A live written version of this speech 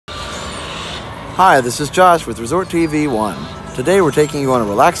Hi, this is Josh with Resort TV 1. Today we're taking you on a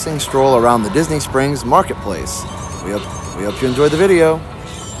relaxing stroll around the Disney Springs Marketplace. We hope you enjoy the video.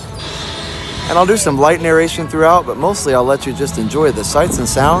 And I'll do some light narration throughout, but mostly I'll let you just enjoy the sights and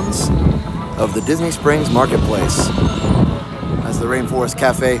sounds of the Disney Springs Marketplace as the Rainforest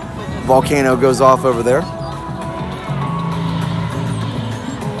Cafe volcano goes off over there.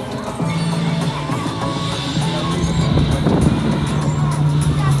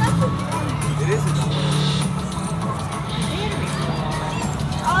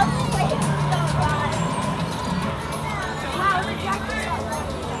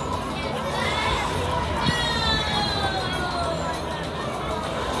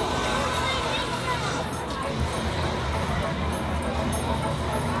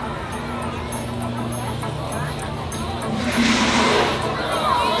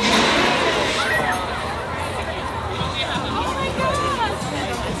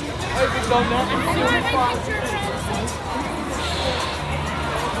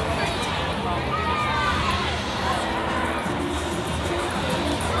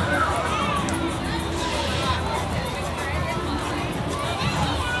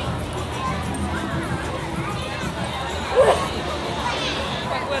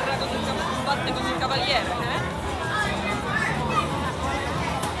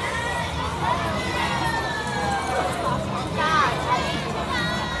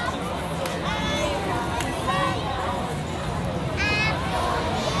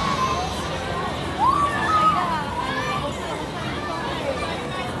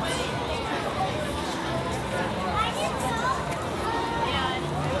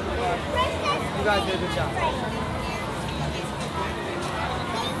 You guys did a good job.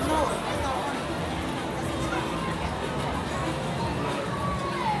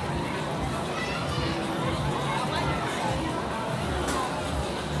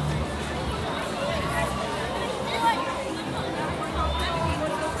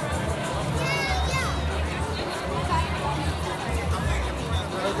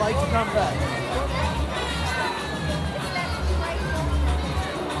 I'd like to come back.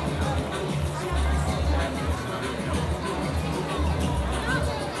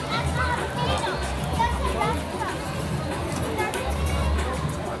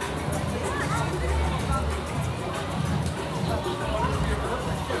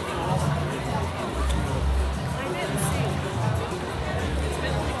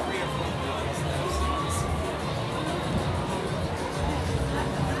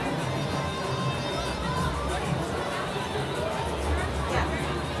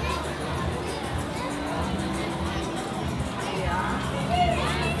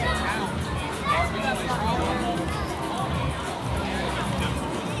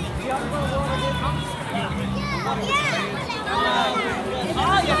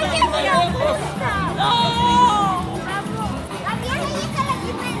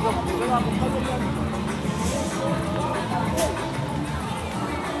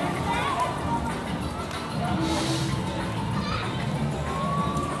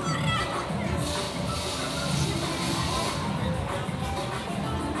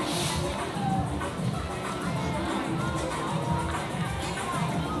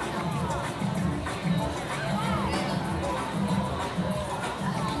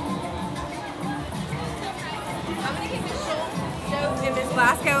 And Miss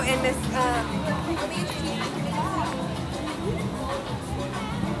Glasgow and Miss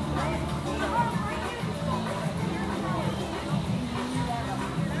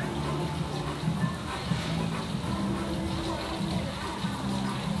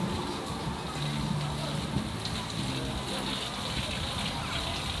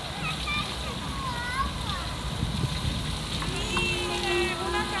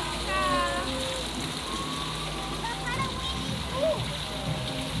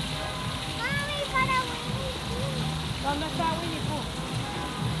 ¿Dónde está Winnie Pooh?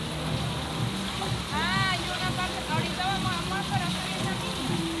 Ah, hay una parte. Ahorita vamos a para hacer esa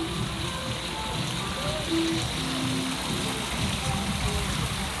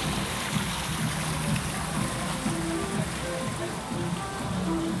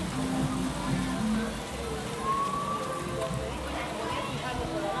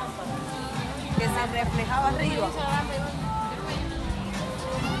que se reflejaba arriba.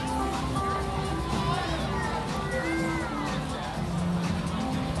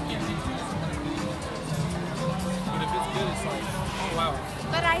 Wow.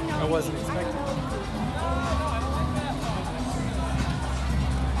 But I know. I wasn't expecting it.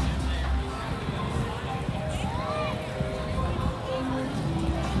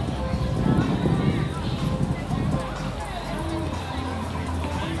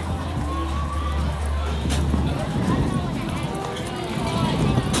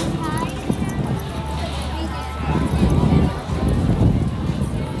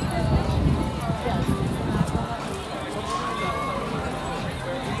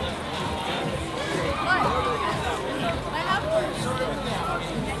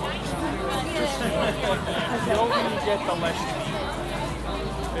 get, the less you need.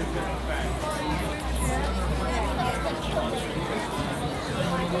 It's good and fat.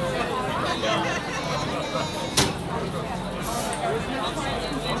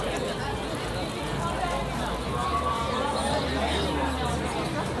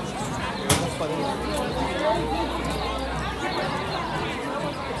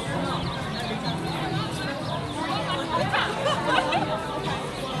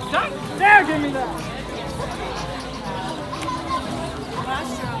 There, give me that.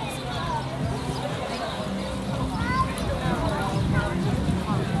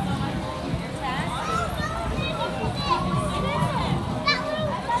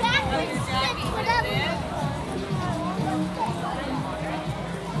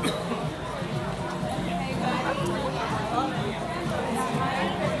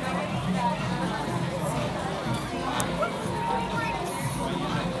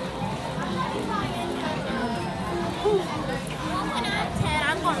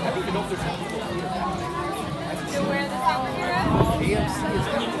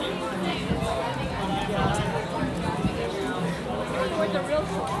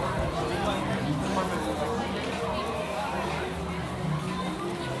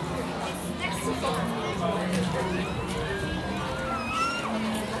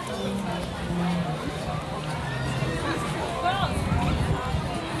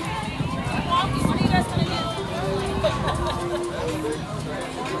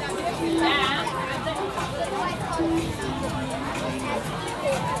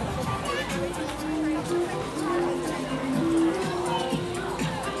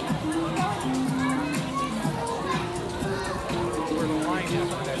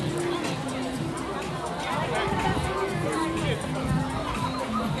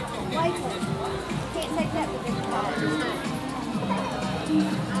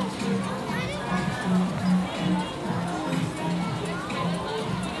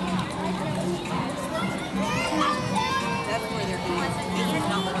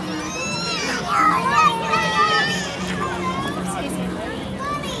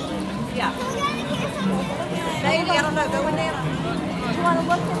 Baby, I don't know, go in there. Do you want to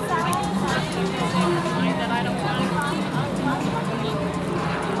look inside?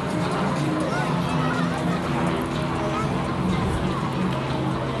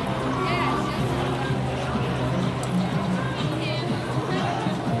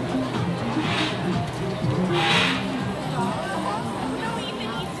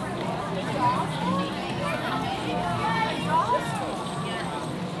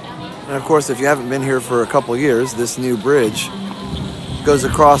 And of course, if you haven't been here for a couple years, this new bridge goes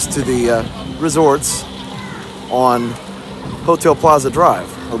across to the resorts on Hotel Plaza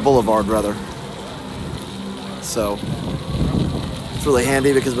Drive, or Boulevard rather. So it's really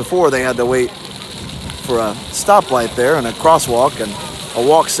handy because before they had to wait for a stoplight there and a crosswalk and a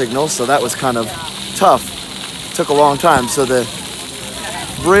walk signal, so that was kind of tough. It took a long time. So the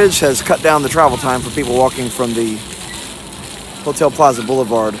bridge has cut down the travel time for people walking from the Hotel Plaza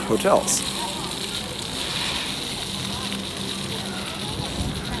Boulevard hotels.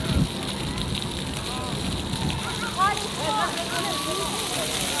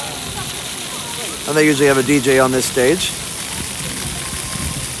 And they usually have a DJ on this stage.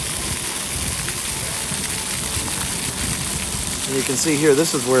 And you can see here,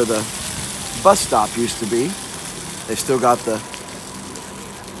 this is where the bus stop used to be. They've still got the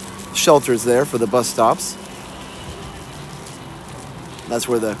shelters there for the bus stops. That's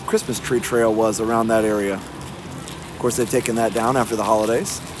where the Christmas tree trail was, around that area. Of course, they've taken that down after the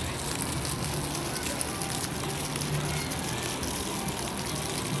holidays.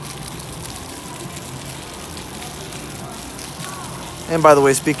 And by the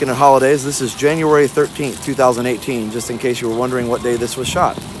way, speaking of holidays, this is January 13th, 2018, just in case you were wondering what day this was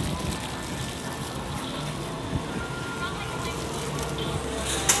shot.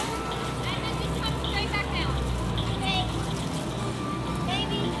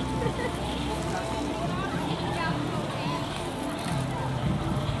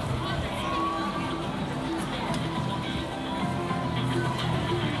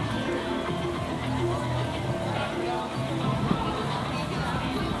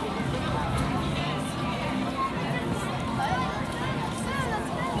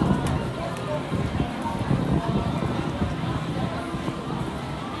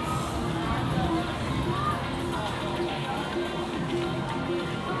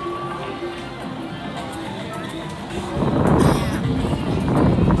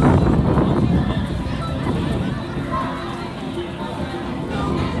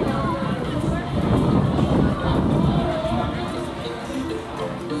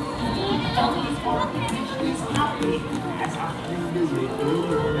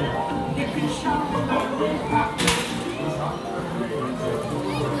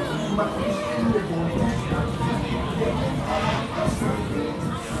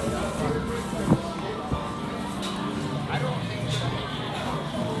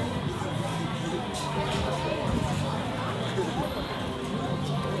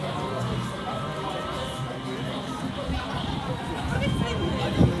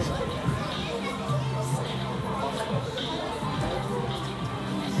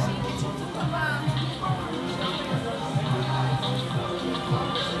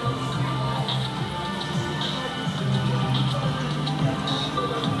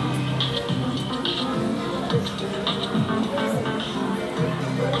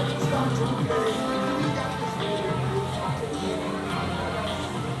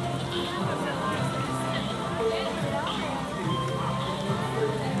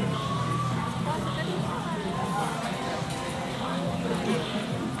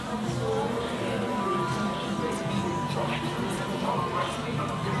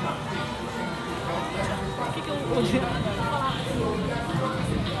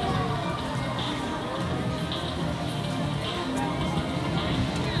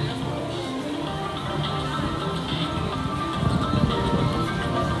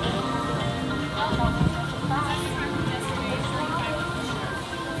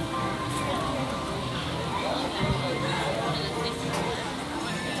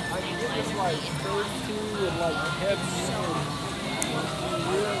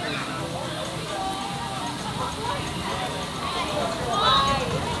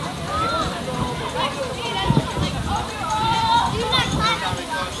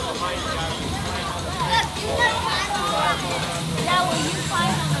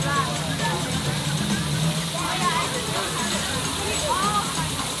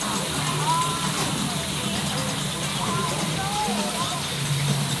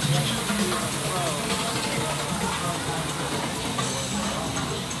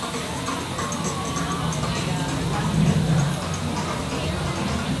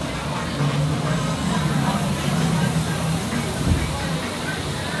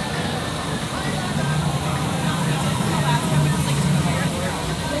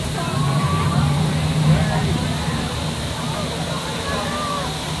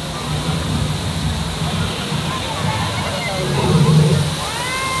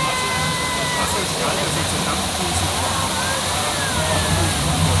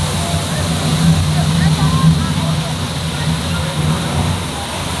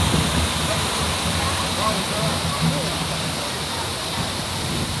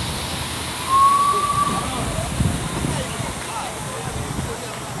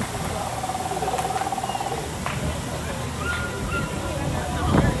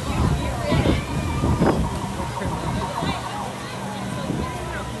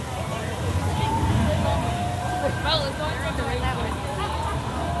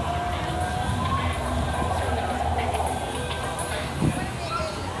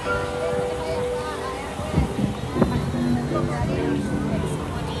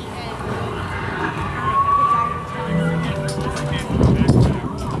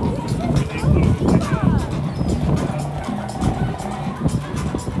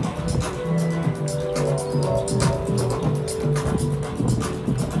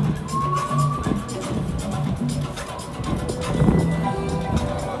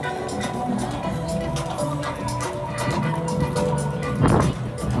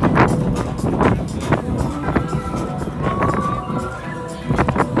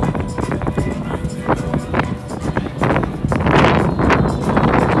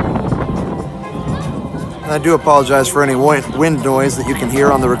 I do apologize for any wind noise that you can hear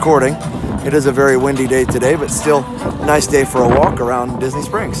on the recording. It is a very windy day today, but still a nice day for a walk around Disney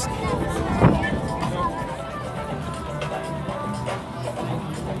Springs.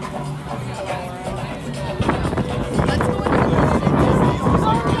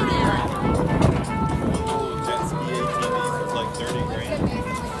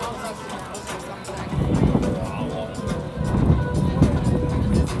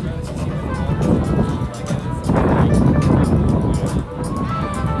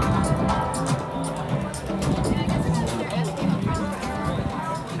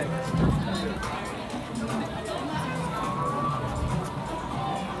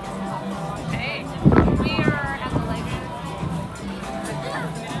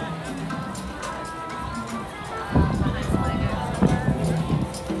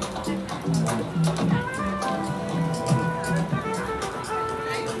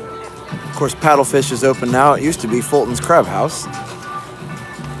 Of course, Paddlefish is open now. It used to be Fulton's Crab House.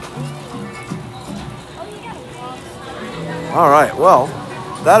 All right, well,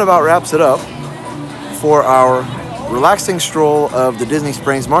 that about wraps it up for our relaxing stroll of the Disney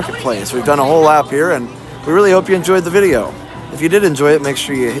Springs Marketplace. We've done a whole lap here, and we really hope you enjoyed the video. If you did enjoy it, make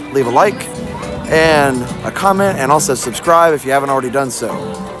sure you leave a like and a comment, and also subscribe if you haven't already done so.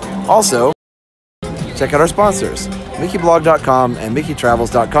 Also, check out our sponsors, MickeyBlog.com and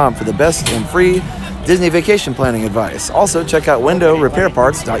MickeyTravels.com for the best and free Disney vacation planning advice. Also, check out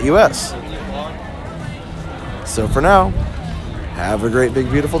WindowRepairParts.us. So for now, have a great, big,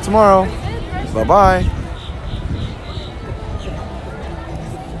 beautiful tomorrow. Bye-bye.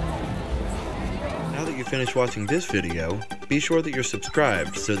 Now that you finished watching this video, be sure that you're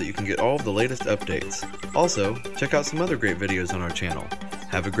subscribed so that you can get all of the latest updates. Also, check out some other great videos on our channel.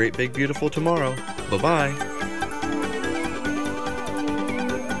 Have a great, big, beautiful tomorrow. Bye-bye.